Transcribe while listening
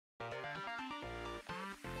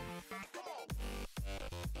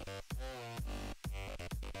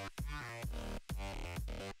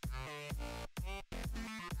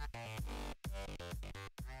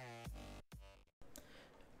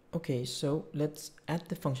Okay, so let's add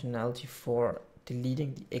the functionality for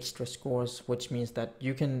deleting the extra scores, which means that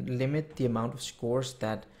you can limit the amount of scores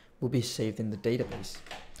that will be saved in the database.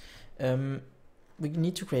 We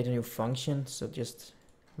need to create a new function, so just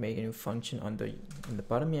make a new function on the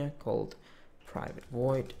bottom here called private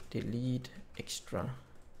void delete extra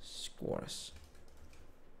scores.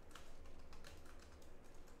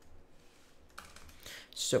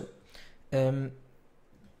 So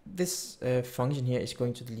this function here is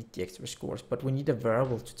going to delete the extra scores, but we need a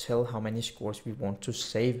variable to tell how many scores we want to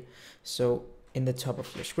save. So in the top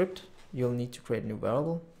of your script, you'll need to create a new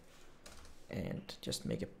variable and just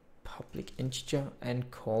make a public integer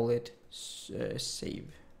and call it save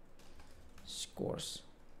scores.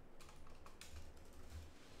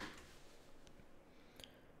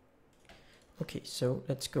 Okay, so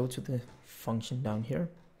let's go to the function down here,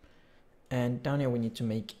 and down here we need to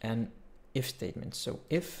make an if statement. So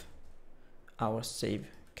if our save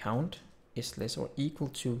count is less or equal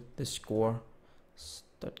to the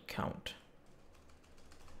scores.count,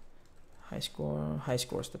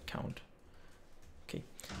 highscores.count. Okay,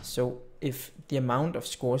 so if the amount of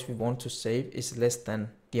scores we want to save is less than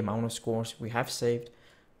the amount of scores we have saved,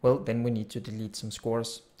 well, then we need to delete some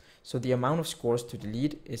scores. So the amount of scores to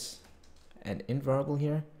delete is an int variable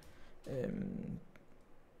here,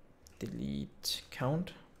 delete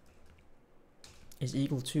count is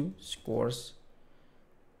equal to scores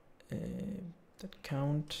that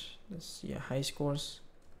count. Let's see, high scores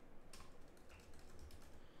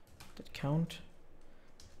that count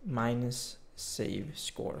minus save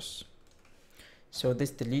scores. So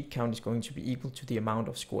this delete count is going to be equal to the amount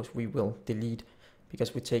of scores we will delete,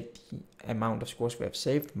 because we take the amount of scores we have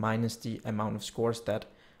saved minus the amount of scores that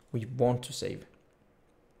we want to save.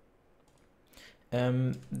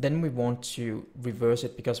 Then we want to reverse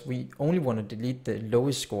it, because we only want to delete the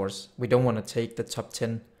lowest scores. We don't want to take the top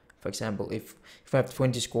 10. For example, if I have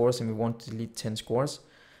 20 scores and we want to delete 10 scores,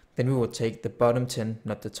 then we will take the bottom 10,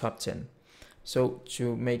 not the top 10. So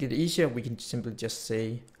to make it easier, we can simply just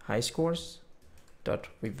say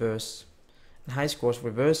highscores.reverse. And highscores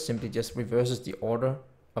reverse simply just reverses the order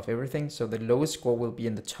of everything. So the lowest score will be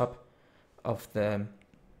in the top of the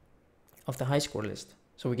high score list.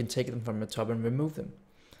 So we can take them from the top and remove them.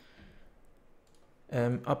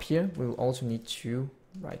 Up here, we will also need to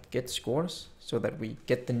write get scores so that we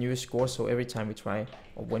get the newest score. So every time we try,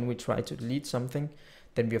 or when we try to delete something,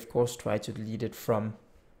 then we of course try to delete it from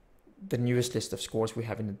the newest list of scores we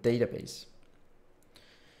have in the database.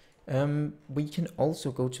 We can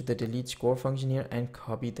also go to the delete score function here and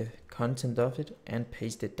copy the content of it and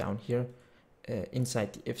paste it down here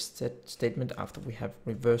inside the if statement after we have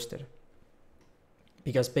reversed it.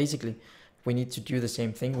 Because basically we need to do the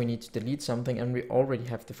same thing. We need to delete something, and we already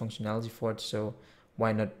have the functionality for it, so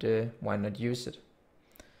why not use it?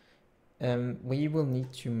 We will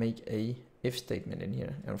need to make a if statement in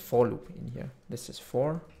here, a for loop in here. This is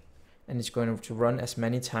for, and it's going to run as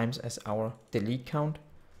many times as our delete count.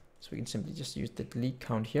 So we can simply just use the delete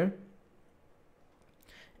count here,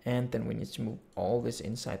 and then we need to move all this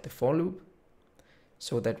inside the for loop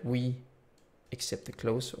so that we except the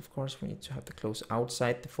close, of course, we need to have the close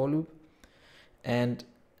outside the for loop. And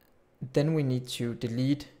then we need to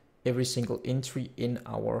delete every single entry in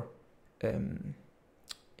our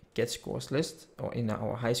get scores list, or in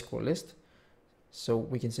our high score list. So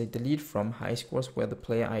we can say delete from high scores where the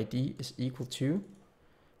player ID is equal to,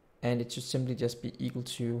 and it should simply just be equal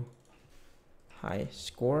to high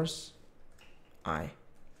scores I.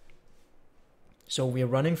 So we are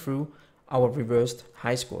running through our reversed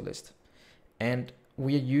high score list. And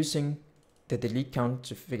we are using the delete count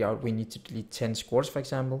to figure out we need to delete 10 scores, for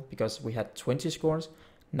example, because we had 20 scores.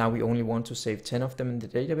 Now we only want to save 10 of them in the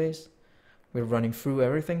database. We're running through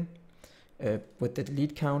everything with the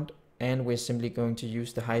delete count, and we're simply going to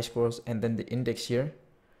use the high scores and then the index here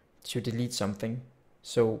to delete something.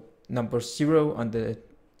 So number 0 on the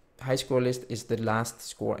high score list is the last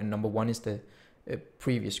score, and number 1 is the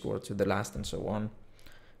previous score to the last, and so on.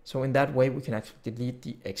 So in that way we can actually delete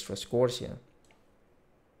the extra scores here.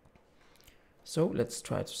 So let's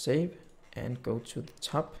try to save and go to the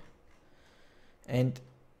top, and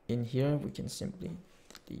in here we can simply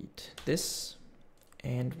delete this,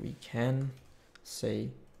 and we can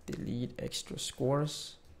say delete extra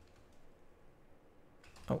scores.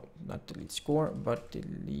 Oh, not delete score, but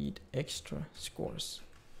delete extra scores.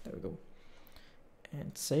 There we go.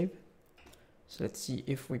 And save. So let's see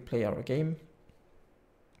if we play our game.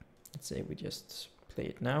 Let's say we just play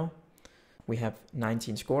it now. We have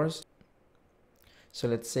 19 scores. So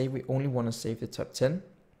let's say we only want to save the top 10.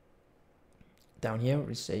 Down here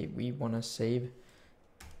we say we want to save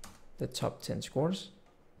the top 10 scores.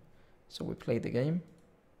 So we play the game.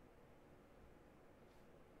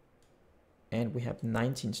 And we have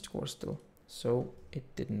 19 scores still. So it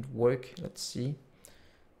didn't work. Let's see.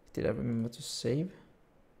 Did I remember to save?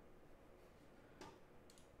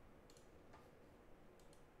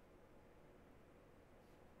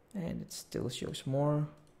 And it still shows more.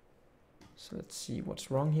 So let's see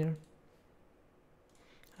what's wrong here.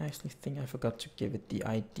 I actually think I forgot to give it the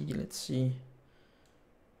ID. Let's see.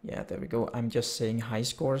 Yeah, there we go. I'm just saying high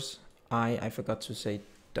scores. I forgot to say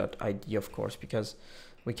 .id, of course, because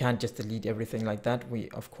we can't just delete everything like that. We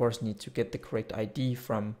of course need to get the correct ID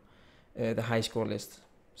from the high score list.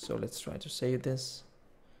 So let's try to save this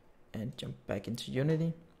and jump back into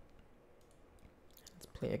Unity. Let's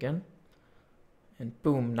play again. And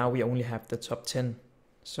boom, now we only have the top 10.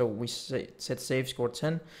 So we set save score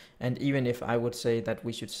 10. And even if I would say that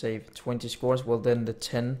we should save 20 scores, well then the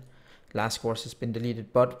 10 last scores has been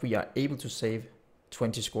deleted. But we are able to save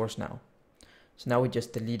 20 scores now. So now we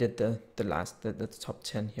just deleted the top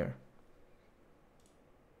 10 here.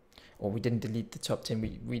 Or we didn't delete the top 10,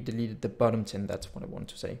 we deleted the bottom 10, that's what I want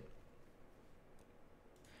to say.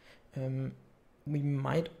 We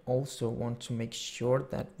might also want to make sure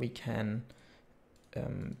that we can,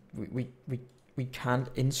 we can't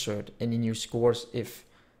insert any new scores if,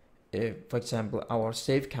 for example, our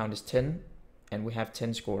save count is 10 and we have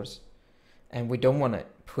 10 scores. And we don't want to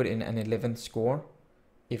put in an 11th score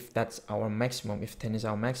if that's our maximum, if 10 is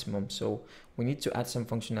our maximum. So we need to add some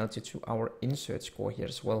functionality to our insert score here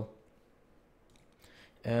as well.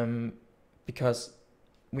 Because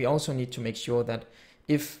we also need to make sure that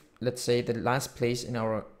if, let's say, the last place in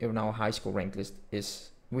our high score rank list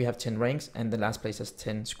is, we have 10 ranks and the last place has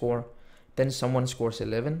 10 score, then someone scores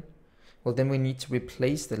 11, well then we need to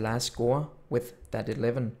replace the last score with that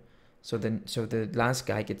 11. So the last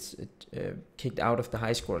guy gets kicked out of the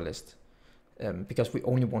high score list. Because we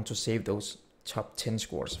only want to save those top 10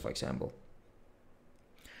 scores, for example.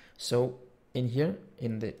 So in here,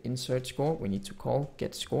 in the insert score, we need to call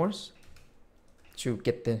get scores to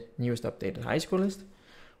get the newest updated high score list.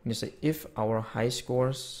 We need to say if our high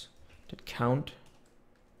scores that count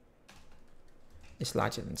is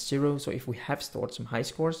larger than 0. So if we have stored some high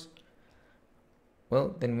scores,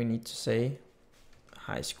 well, then we need to say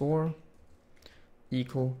high score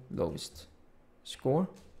equal lowest score.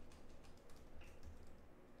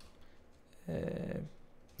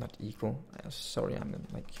 Not equal, sorry, I'm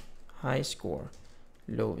like high score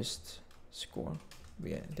lowest score,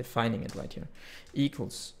 we are defining it right here,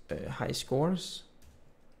 equals high scores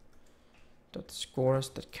dot scores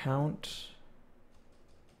that count,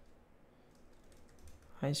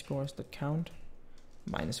 high scores that count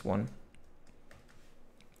 -1.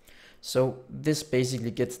 So this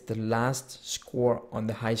basically gets the last score on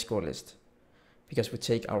the high score list, because we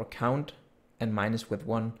take our count and minus with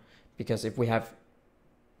 1. Because if we have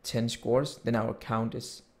 10 scores, then our count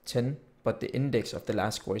is 10, but the index of the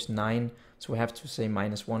last score is 9. So we have to say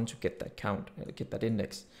 -1 to get that count, get that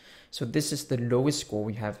index. So this is the lowest score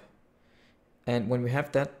we have. And when we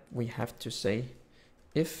have that, we have to say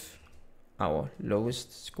if our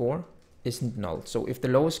lowest score isn't null. So if the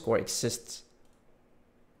lowest score exists,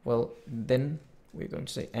 well, then we're going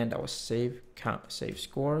to say and our save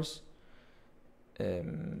scores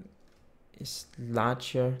is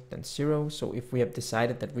larger than 0. So if we have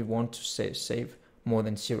decided that we want to save more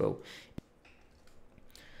than 0,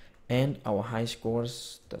 and our high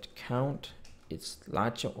scores that count is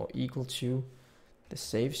larger or equal to the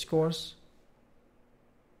save scores,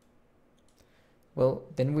 well,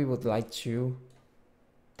 then we would like to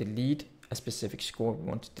delete a specific score. We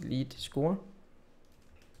want to delete score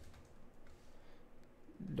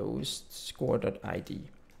lowest score.id.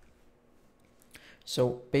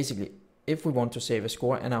 So basically, if we want to save a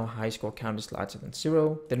score and our high score count is larger than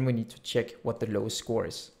 0, then we need to check what the lowest score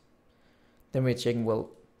is. Then we're checking,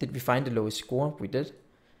 well, did we find the lowest score? We did.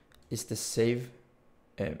 Is the save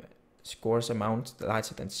scores amount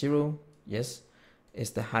larger than 0? Yes.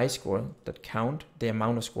 Is the high score that count, the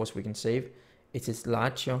amount of scores we can save, it is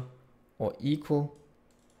larger or equal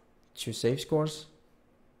to save scores?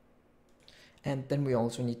 And then we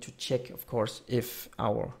also need to check, of course, if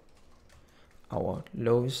our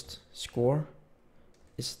lowest score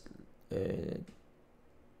is,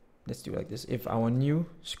 let's do like this, if our new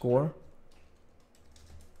score,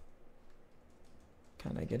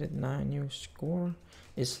 can I get it now, new score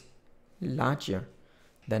is larger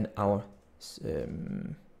than our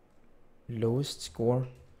lowest score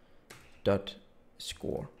dot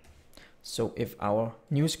score. So if our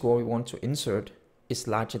new score we want to insert is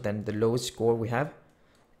larger than the lowest score we have,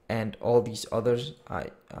 and all these others are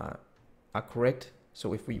correct.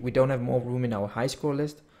 So if we don't have more room in our high score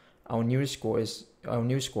list, our new score is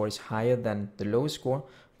higher than the lowest score,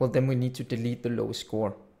 well, then we need to delete the lowest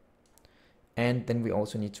score. And then we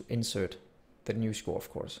also need to insert the new score, of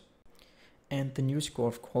course. And the new score,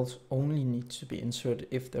 of course, only needs to be inserted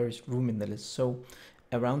if there is room in the list. So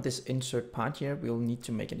around this insert part here, we'll need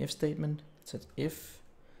to make an if statement. It says if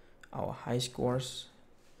our highscores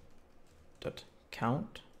dot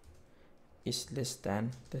count is less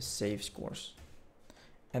than the save scores.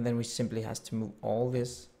 And then we simply has to move all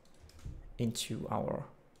this into our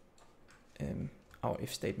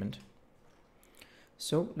if statement.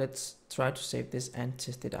 So let's try to save this and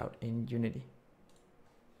test it out in Unity.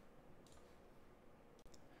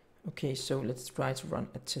 Okay, so let's try to run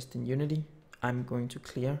a test in Unity. I'm going to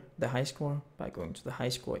clear the highscore by going to the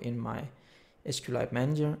highscore in my SQLite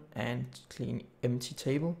manager and clean empty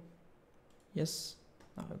table. Yes,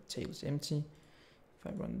 now the table is empty. If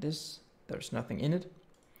I run this, there's nothing in it.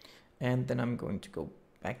 And then I'm going to go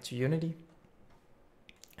back to Unity.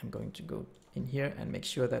 I'm going to go in here and make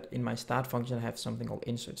sure that in my start function I have something called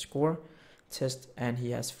insert score test, and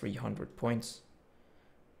he has 300 points.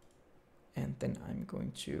 And then I'm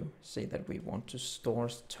going to say that we want to store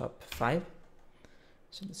top 5.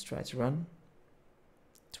 So let's try to run.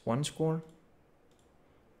 It's 1 score,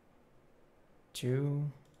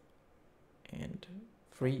 2, and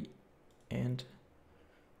 3, and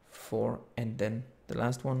 4, and then the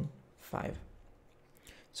last one, 5.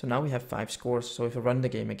 So now we have 5 scores. So if I run the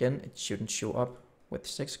game again, it shouldn't show up with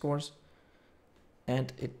 6 scores,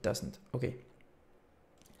 and it doesn't. Okay,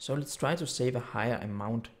 so let's try to save a higher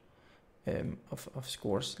amount of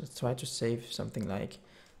scores. Let's try to save something like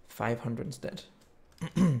 500 instead.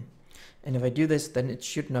 And if I do this, then it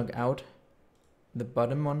should knock out the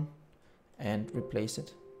bottom one and replace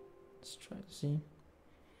it. Let's try to see.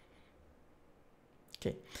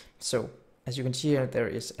 Okay, so as you can see here, there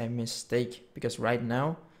is a mistake because right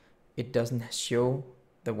now it doesn't show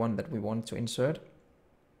the one that we want to insert.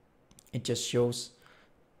 It just shows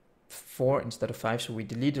 4 instead of 5, so we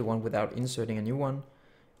deleted one without inserting a new one.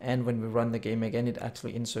 And when we run the game again, it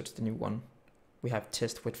actually inserts the new one. We have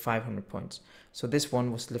test with 500 points. So this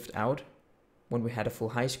one was left out when we had a full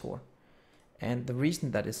high score. And the reason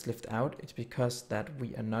that it's left out is because that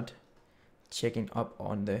we are not checking up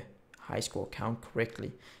on the high score count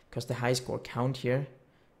correctly. Because the high score count here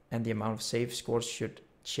and the amount of save scores should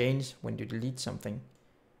change when you delete something.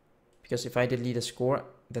 Because if I delete a score,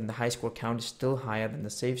 then the high score count is still higher than the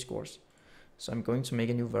save scores. So I'm going to make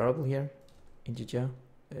a new variable here, integer,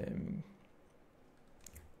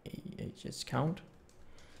 ahs count,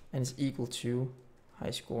 and it's equal to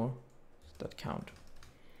highscore.count.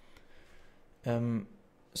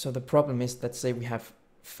 So the problem is, let's say we have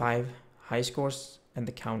 5 high scores and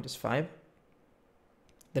the count is 5.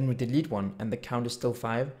 Then we delete one and the count is still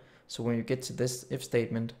 5. So when you get to this if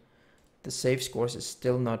statement, the save scores is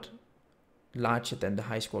still not larger than the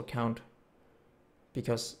high score count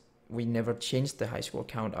because we never changed the high score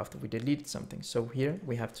count after we deleted something. So here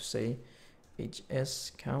we have to say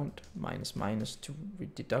hs count minus minus to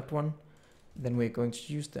deduct one. Then we're going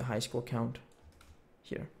to use the high score count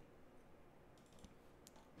here.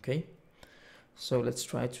 Okay, so let's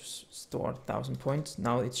try to store 1000 points.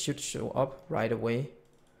 Now it should show up right away,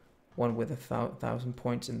 one with 1000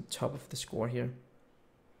 points in the top of the score here.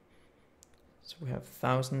 So we have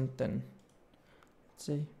 1000, then let's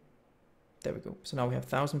see, there we go. So now we have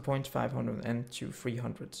 1000 points, 500 and 2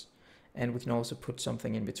 300s. And we can also put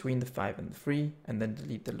something in between the 5 and the 3 and then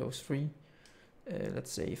delete the lowest 3.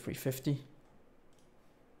 Let's say 350.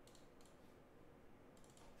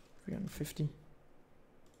 350.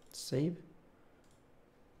 Save.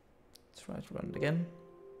 Let's try to run it again.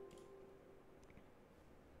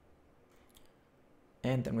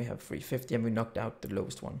 And then we have 350 and we knocked out the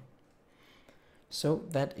lowest one. So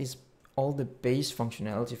that is all the base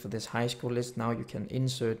functionality for this high score list. Now you can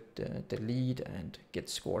insert, delete and get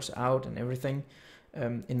scores out and everything.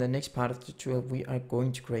 In the next part of the tutorial we are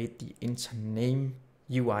going to create the enter name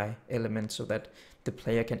UI element so that the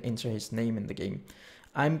player can enter his name in the game.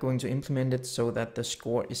 I'm going to implement it so that the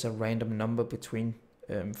score is a random number between,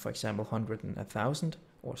 for example, 100 and 1000,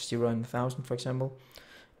 or 0 and 1000, for example.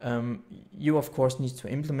 You of course need to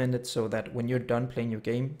implement it so that when you're done playing your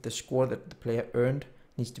game, the score that the player earned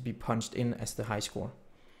needs to be punched in as the high score.